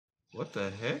What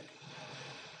the heck?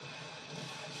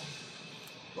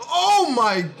 Oh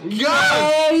my God!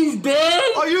 Yeah, he's dead.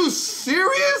 Are you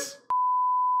serious?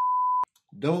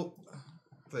 Dope.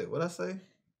 Wait, what'd I say?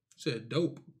 Said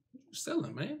dope.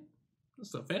 Selling, man.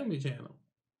 It's a family channel.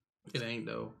 It ain't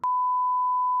though.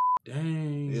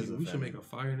 Dang, we should make a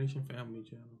Fire Nation family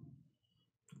channel.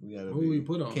 We gotta what would we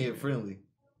put on? Kid friendly.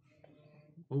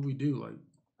 What would we do? Like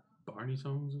Barney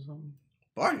songs or something?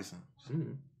 Barney songs.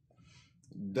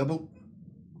 Double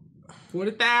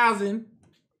 40,000.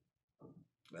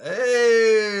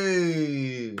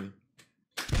 Hey,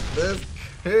 that's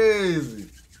crazy.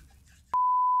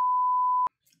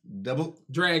 Double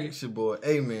Dragon. It's your boy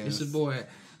AMENZ. It's your boy.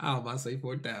 I was about to say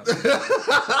 4,000.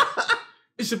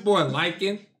 It's your boy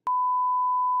Lycan.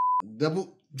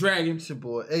 Double Dragon. It's your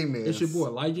boy AMENZ. It's your boy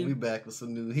Lycan. We back with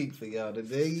some new heat for y'all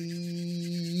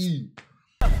today.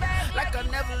 Like I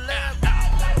never left.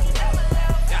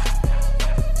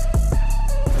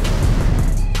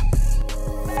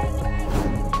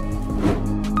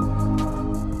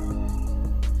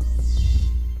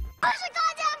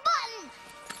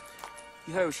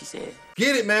 You heard what she said.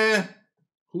 Get it, man.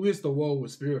 Who hits the wall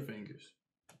with spirit fingers?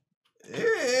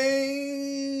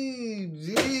 Hey,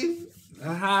 G.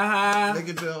 Make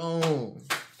it your own.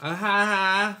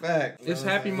 Fact. It's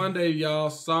Happy Monday, y'all.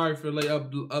 Sorry for late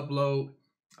upload.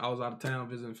 I was out of town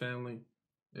visiting family.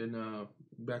 And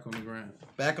back on the grind.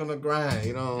 Back on the grind,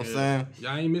 you know what I'm saying?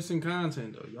 Y'all ain't missing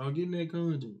content though. Y'all getting that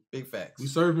content. Big facts. We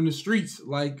serving the streets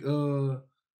like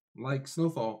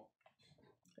Snowfall.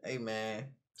 Hey man.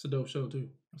 It's a dope show too.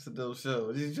 It's a dope show.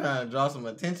 You trying to draw some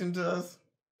attention to us?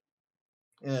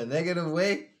 In a negative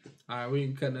way? Alright, we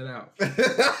ain't cutting it out.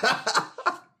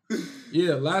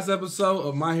 Yeah, last episode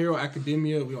of My Hero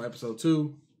Academia. We on episode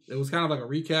 2. It was kind of like a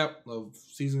recap of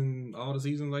all the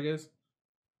seasons, I guess.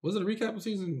 Was it a recap of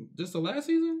just the last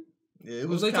season? Yeah, it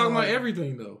was. They talking about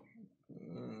everything though.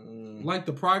 Like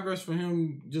the progress for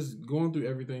him, just going through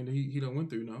everything that he done went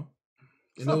through, no?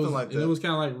 And Something like that. And it was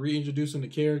kind of like reintroducing the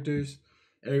characters,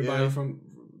 everybody from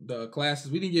the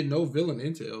classes. We didn't get no villain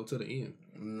intel to the end.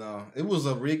 No, it was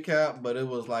a recap, but it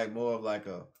was like more of like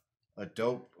a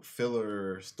dope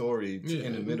filler story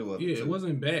in the middle of it. Yeah, it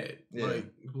wasn't bad. Yeah. Like,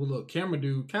 well, look, camera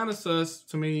dude kind of sus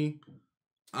to me.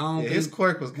 I don't think his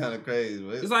quirk was kind of crazy.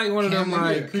 But it's like one of them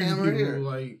like creepy people.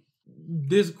 Like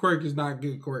this quirk is not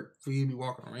good quirk for you to be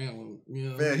walking around with. You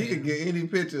know, man, he could get any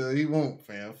picture he want,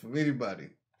 fam, from anybody.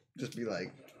 Just be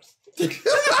like.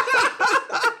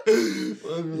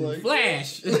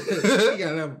 Flash. He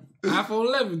got an iPhone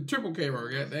 11 triple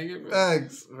camera. God dang it.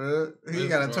 Thanks, man. He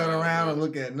got to turn around and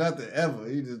look at nothing ever.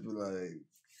 He just be like,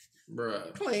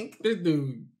 bruh. Clink. This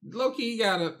dude, low key,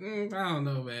 got a. I don't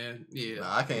know, man. Yeah.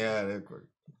 Nah, I can't have that quick.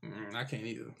 I can't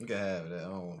either. You can have that. I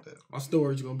don't want that. My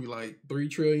storage is gonna be like 3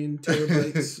 trillion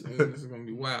terabytes. It's gonna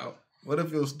be wild. What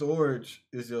if your storage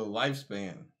is your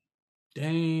lifespan?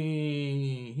 Dang,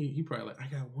 he probably like, I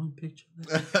got 1 picture.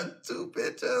 2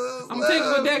 pictures. I'm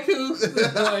taking with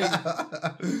Deku. Like,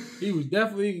 he was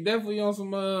definitely on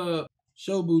some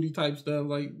show booty type stuff.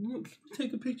 Like, can we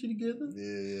take a picture together?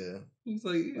 Yeah. He's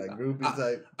like groupie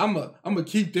type. I'm gonna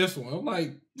keep this one. I'm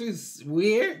like, this is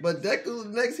weird. But Deku's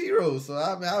the next hero, so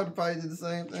I mean, I would probably do the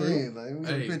same thing. Like,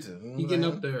 hey, a picture. He getting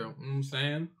up there. You know what I'm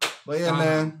saying? But yeah,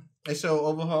 man, they show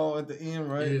Overhaul at the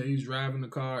end, right? Yeah, he's driving the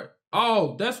car.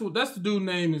 Oh, that's the dude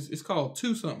name is. It's called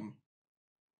 2 something.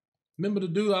 Remember the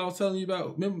dude I was telling you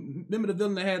about? Remember the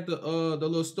villain that had the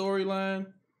little storyline?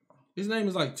 His name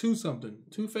is like 2 something.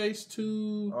 Two-Face,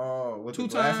 2. Oh, with 2 the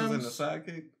glasses times. and the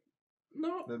sidekick?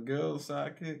 No. The girl's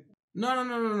sidekick? No.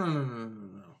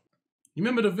 You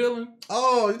remember the villain?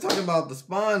 Oh, you're talking about the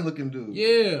Spawn-looking dude.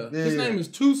 Yeah. His name is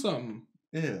 2 something.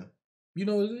 Yeah. You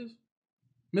know what it is?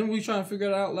 Remember we trying to figure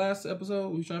it out last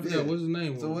episode? We trying to figure out what his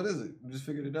name was. So what is it? You just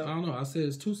figured it out? I don't know. I said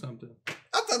it's 2 something.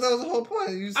 I thought that was the whole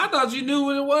point. I thought you knew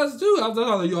what it was too. I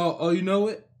thought you know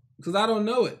it? Because I don't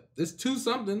know it. It's 2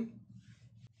 something.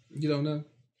 You don't know?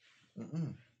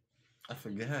 I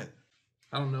forgot.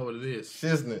 I don't know what it is.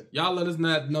 Shiznit. Y'all let us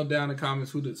know down in the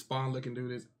comments who the Spawn looking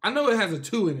dude is. I know it has a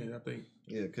 2 in it, I think.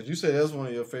 Yeah, because you said that's one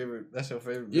of your favorite. That's your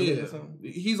favorite villain or something?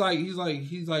 He's like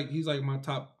my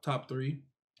top 3.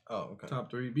 Oh, okay. Top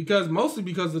 3 mostly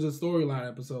because of the storyline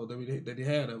episode that they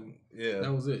had of him. Yeah,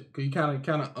 that was it. Cause you kind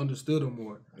of understood him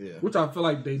more. Yeah, which I feel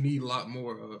like they need a lot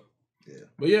more of. Yeah,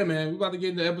 but yeah, man, we about to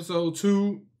get into episode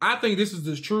 2. I think this is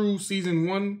the true season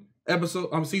 1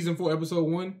 episode. Season 4 episode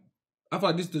 1. I feel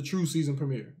like this is the true season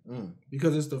premiere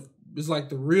because it's like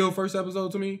the real first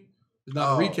episode to me. It's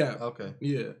not a recap. Okay.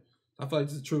 Yeah, I feel like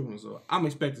this is the true one. So I'm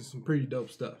expecting some pretty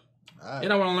dope stuff, right.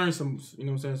 And I want to learn some, you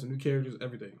know what I'm saying, some new characters,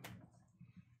 everything.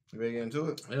 You ready to get into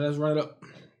it? Yeah, let's write up.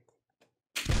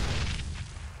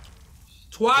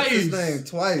 Twice. That's his name,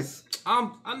 Twice.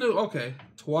 I knew. Okay,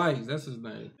 Twice. That's his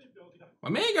name. My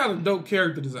man got a dope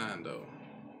character design though.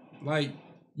 Like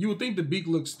you would think the beak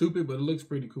looks stupid, but it looks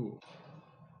pretty cool.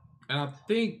 And I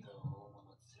think,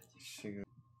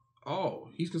 oh,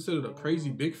 he's considered a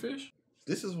crazy big fish.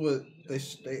 This is what they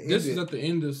This is at the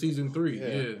end of season 3.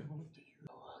 Yeah.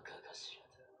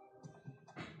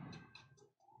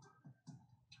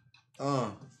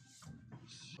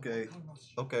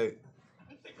 Okay.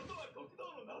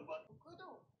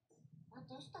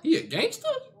 He a gangster?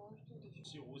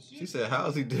 She said, "How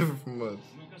is he different from us?"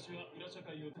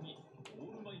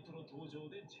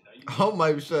 Oh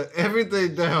my! Shut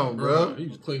everything down, bro. He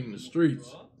was cleaning the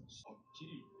streets.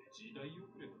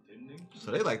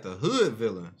 So they like the hood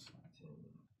villains.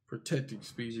 Protecting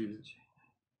species.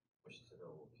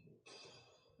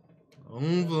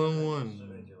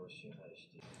 One.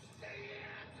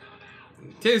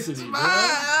 Intensity, bro.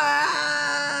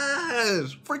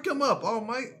 Freak him up, All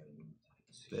Might.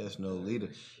 There's no leader.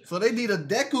 So they need a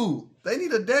Deku. They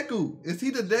need a Deku. Is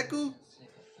he the Deku?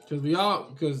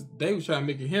 Because they was trying to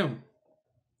make it him.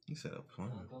 He said a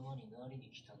plan.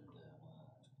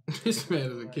 This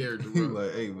man is a character, bro. He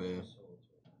like, hey, man.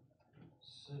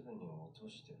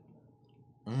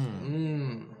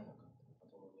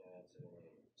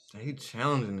 He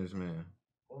challenging this man.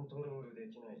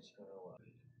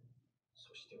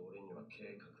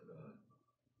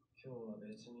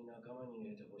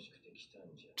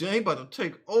 Jay about to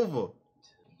take over.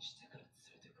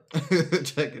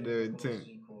 Checking their intent.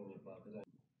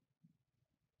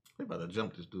 They about to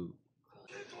jump this dude.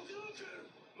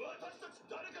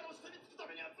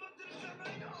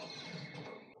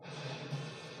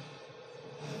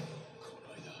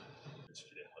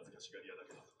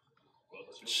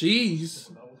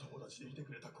 Cheese.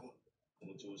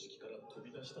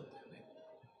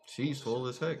 She's full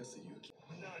as heck.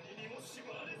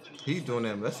 He's doing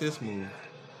that. That's his move.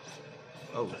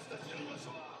 Oh.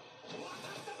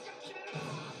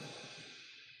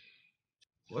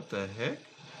 What the heck?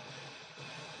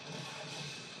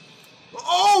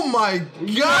 Oh my God!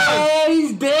 Yeah,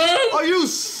 he's dead? Are you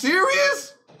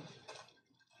serious?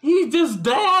 He just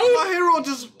died? My hero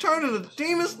just turned into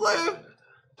Demon Slayer?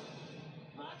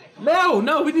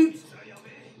 No, we need.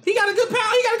 He got a good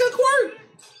power. He got a good quirk.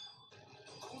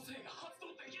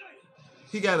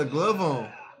 He got a glove on.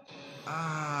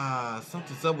 Ah,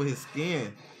 something's up with his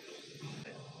skin.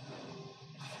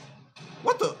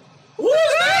 What the? Who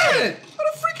is that?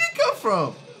 Where the freak he come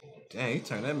from? Dang, he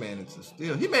turned that man into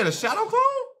steel. He made a shadow clone?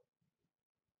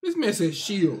 This man said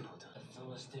shield.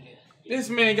 This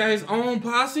man got his own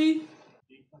posse.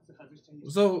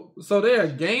 So they're a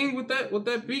gang with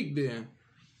that beak then.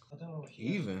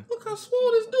 Even. Look how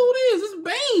swole this dude is. It's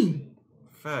Bane.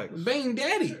 Facts. Bane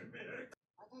daddy.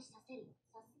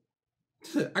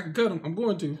 I can cut him. I'm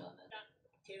going to.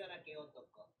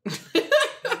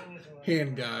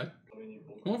 Hand guy.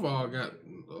 Overall got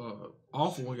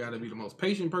awful one. Got to be the most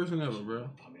patient person ever, bro.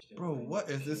 Bro, what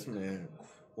is this man?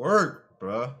 Work,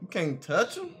 bro. You can't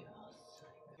touch him.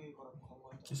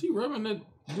 Is he rubbing that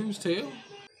dude's tail?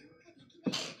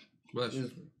 Bless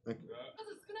you.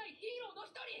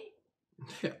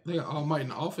 They got All Might in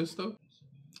the office though.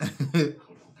 I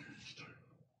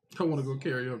want to go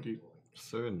karaoke.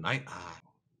 Sir, Night Eye.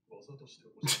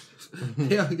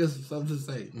 Yeah, I guess something to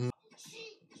say.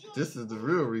 This is the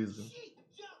real reason.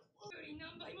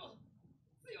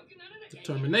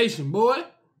 Determination, boy.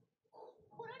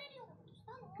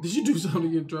 Did you do something to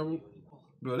get in trouble?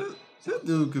 Bro, this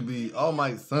dude could be All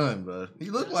Might's son, bro. He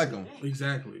look like him.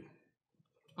 Exactly.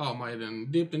 All Might done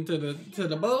dipped into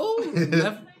the bowl.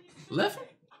 left him.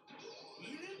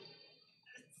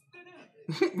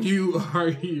 You are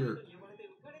here.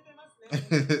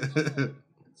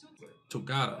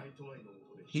 Togata.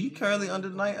 He currently under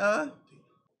Night Eye?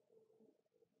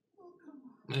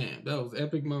 Man, that was an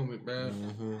epic moment, bro.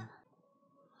 Mm-hmm.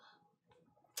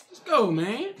 Let's go,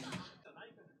 man.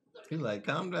 He like,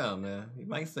 calm down, man. He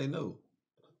might say no.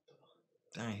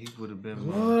 Dang, he would have been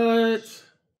What?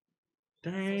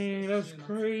 Dang, that's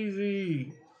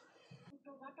crazy.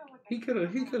 He could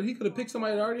have picked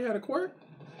somebody that already had a quirk.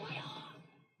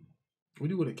 Would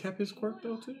he would have kept his quirk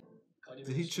though too?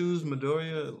 Did he choose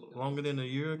Midoriya longer than a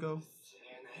year ago?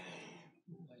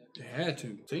 They had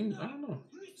to. I don't know.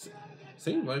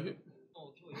 Seems like it.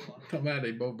 Come out,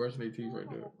 they both brushing their teeth right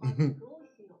there.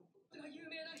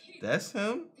 That's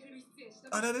him?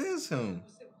 Oh, that is him.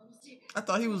 I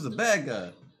thought he was a bad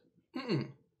guy.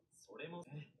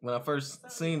 When I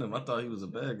first seen him, I thought he was a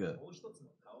bad guy.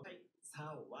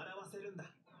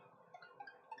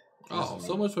 Oh,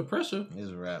 so much for pressure.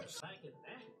 His raps.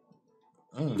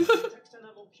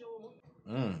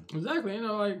 Exactly. You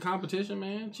know, like competition,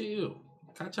 man. Chill.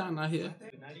 Kachan not here.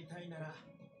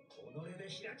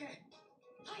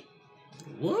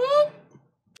 What?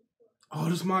 Oh,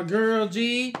 this my girl,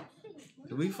 G.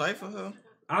 Did we fight for her?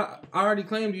 I already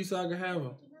claimed you so I could have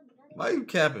her. Why you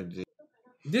capping, G?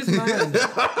 This mine.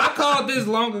 I called this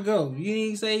long ago. You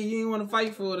ain't say you ain't want to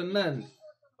fight for it or nothing.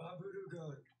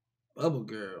 Bubble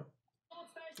girl.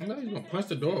 I know he's gonna punch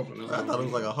the door open. I thought it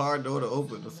was like a hard door to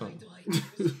open or something.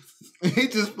 He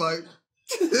just like.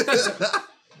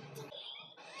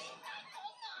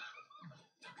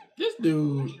 This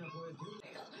dude.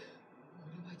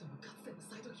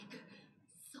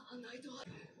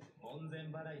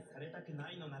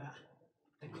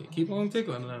 Keep on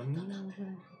tickling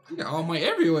them. You got All Might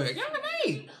everywhere. God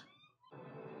dang.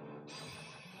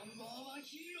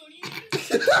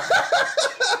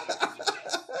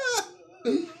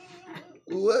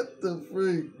 What the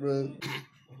freak, bro?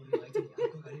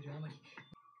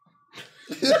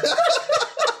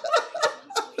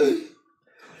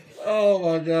 Oh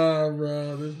my god,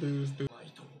 bro. This dude is stupid.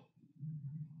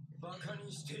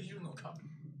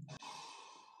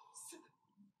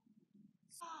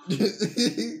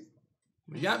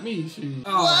 You got me, shoot.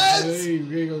 Oh, What?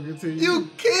 We ain't gonna continue. You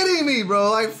kidding me,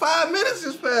 bro? Like 5 minutes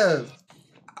just passed.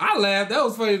 I laughed. That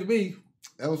was funny to me.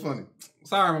 That was funny.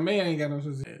 Sorry, my man ain't got no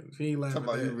sense. He ain't laughing.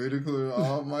 Talk about you ridiculing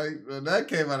All Might. That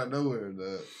came out of nowhere,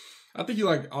 dog. I think you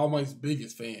like All Might's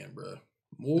biggest fan, bro.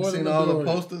 More You than seen all the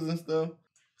posters and stuff.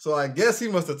 So I guess he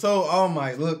must have told All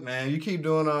Might, look, man, you keep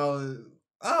doing all this.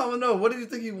 I don't know. What did you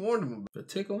think he warned him about? The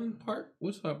tickling part?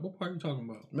 What part are you talking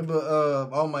about? Remember,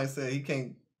 All Might said he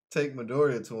can't take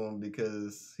Midoriya to him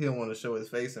because he don't want to show his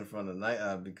face in front of Night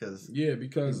Eye because I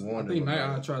think Night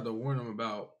Eye tried to warn him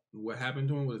about what happened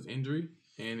to him with his injury,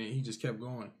 and then he just kept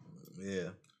going. Yeah.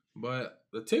 But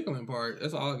the tickling part,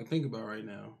 that's all I can think about right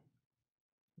now.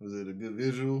 Was it a good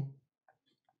visual?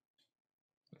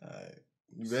 All right.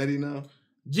 You ready now?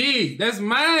 G, that's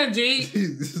mine, G.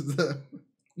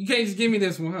 You can't just give me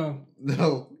this one, huh?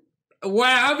 No.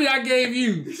 Wow, I mean, I gave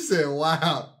you. You said,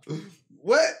 wow.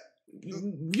 What?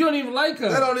 You don't even like her.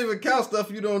 That don't even count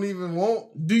stuff you don't even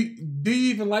want. Do you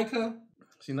even like her?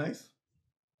 She nice?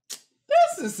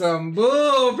 This is some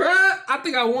bull, bruh. I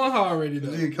think I won her already,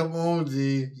 though. G, come on,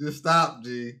 G. Just stop,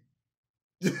 G.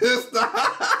 Just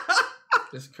stop.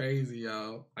 That's crazy,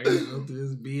 y'all. I gotta go through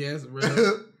this BS, bro.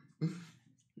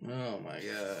 Oh, my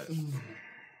God.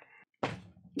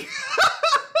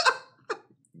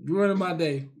 You ruining my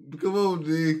day. Come on,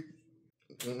 G.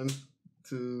 1,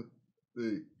 2,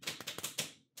 3.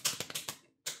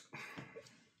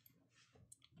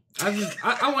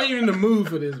 I want you in the mood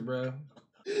for this, bro.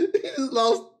 He just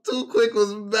lost 2 quick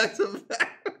ones back to back.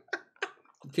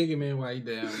 Kick him in while he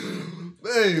down,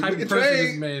 bro. Hey, Type we of can person trade.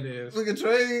 this man is. We can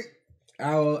trade.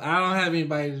 I don't have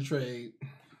anybody to trade.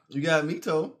 You got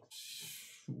Mito.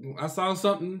 I saw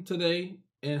something today,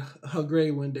 and her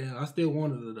grade went down. I still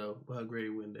wanted her, though, but her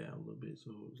grade went down a little bit,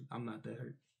 so I'm not that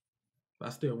hurt. But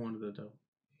I still wanted her, though.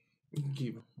 You can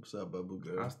keep her. What's up, Bubble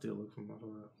Girl? I still look for my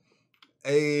heart.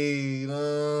 Hey, you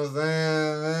know what I'm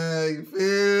saying, man? You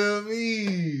feel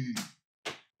me?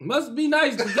 Must be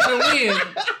nice to get a win.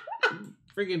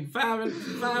 Freaking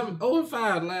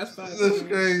 5-5 last 5. That's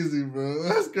crazy, bro.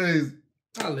 That's crazy.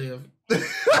 I live.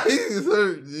 He's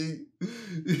hurt, G.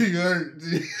 He hurt,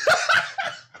 G.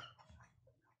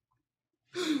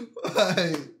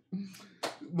 Right.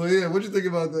 But yeah, what you think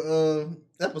about the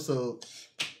episode?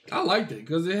 I liked it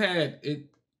because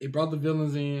it brought the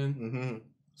villains in. Mm-hmm.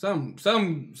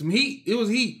 Some heat. It was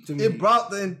heat to me. It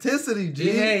brought the intensity, G.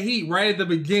 It had heat right at the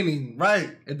beginning.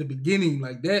 Right. At the beginning,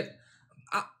 like that.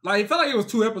 It felt like it was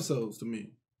 2 episoes to me.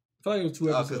 It felt like it was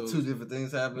 2 episodes. 'Cause 2 different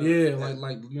things happened. Yeah,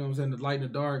 like you know what I'm saying, the light and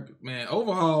the dark. Man,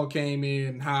 Overhaul came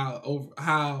in how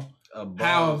a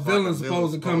villain's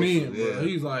supposed to come in, bro. Yeah.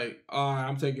 He's like, all right,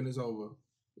 I'm taking this over.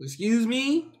 Excuse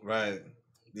me? Right.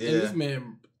 Yeah. And this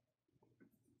man.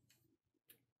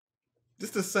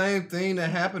 It's the same thing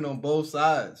that happened on both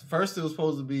sides. First, it was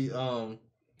supposed to be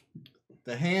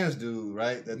the hands dude,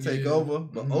 right? That take over,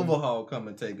 but Overhaul come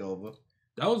and take over.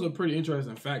 That was a pretty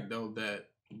interesting fact, though, that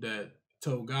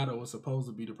Togata was supposed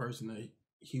to be the person that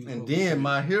he was. And then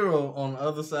my hero on the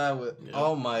other side with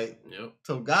All Might,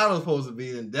 Togata was supposed to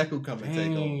be, and Deku come and take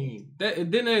over.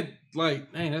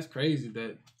 That's crazy.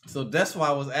 So that's why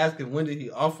I was asking, when did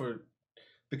he offer?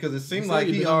 Because it seemed like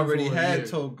he already had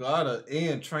Togata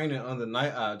in training under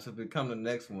Night Eye to become the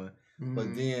next one. Mm-hmm.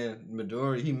 But then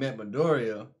he met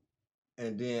Midoriya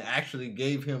and then actually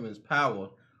gave him his power.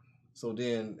 So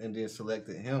then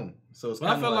selected him. So it's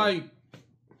I feel like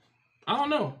I don't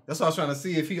know. That's what I was trying to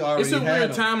see if he already had. It's a had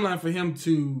weird timeline for him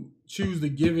to choose to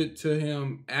give it to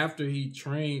him after he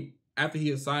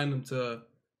assigned him to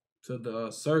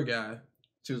the Sir guy.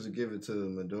 Choose to give it to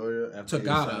Midoriya after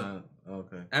Tagada.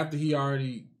 Okay. After he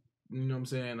already, you know what I'm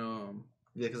saying?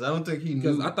 Yeah, because I don't think he knew.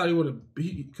 Because I thought he would have,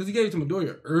 because he gave it to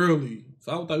Midoriya early,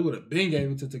 so I thought he would have been gave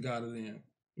it to Tagada then.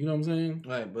 You know what I'm saying?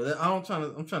 Right, but I'm trying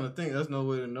to think. There's no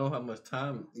way to know how much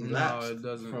time elapsed. No, it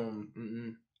doesn't.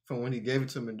 From when he gave it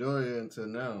to Midoriya until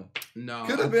now. No,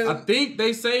 could have been. I think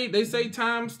they say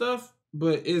time stuff,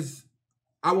 but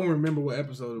I won't remember what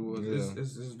episode it was. Yeah.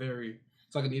 It's very.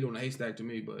 It's like a needle in a haystack to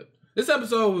me, but this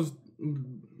episode was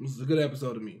a good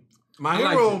episode to me. My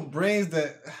hero brings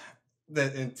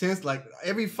that intense, like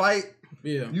every fight.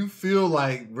 Yeah, you feel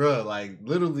like, bruh, like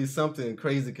literally something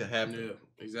crazy could happen.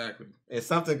 Yeah, exactly. And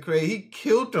something crazy. He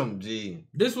killed him, G.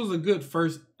 This was a good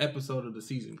first episode of the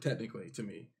season, technically, to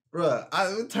me. Bruh,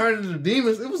 it turned into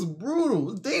demons. It was brutal.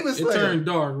 It was Demon Slayer. It turned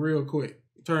dark real quick.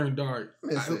 It turned dark.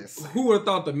 Who would have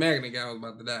thought the Magnet guy was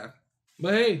about to die?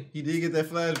 But hey, he did get that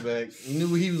flashback. He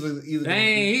knew he was either.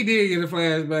 Dang, he did get a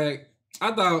flashback.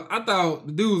 I thought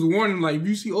the dude was warning him, like, if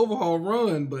you see Overhaul,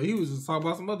 run. But he was just talking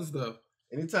about some other stuff.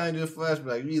 Anytime you do a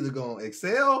flashback, you either gonna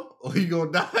excel or you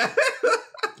gonna die.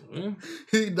 Yeah.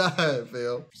 He died,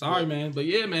 Phil. Sorry, man. But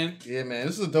yeah, man. Yeah, man.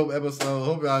 This is a dope episode.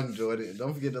 Hope y'all enjoyed it.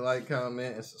 Don't forget to like,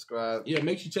 comment, and subscribe. Yeah,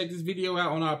 make sure you check this video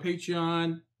out on our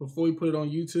Patreon before we put it on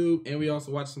YouTube. And we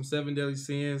also watch some 7 Deadly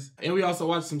Sins. And we also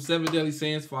watch some 7 Deadly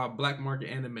Sins for our Black Market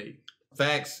anime.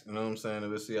 Facts. You know what I'm saying?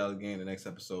 And we'll see y'all again in the next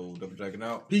episode. Double Dragon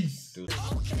out. Peace. Dude.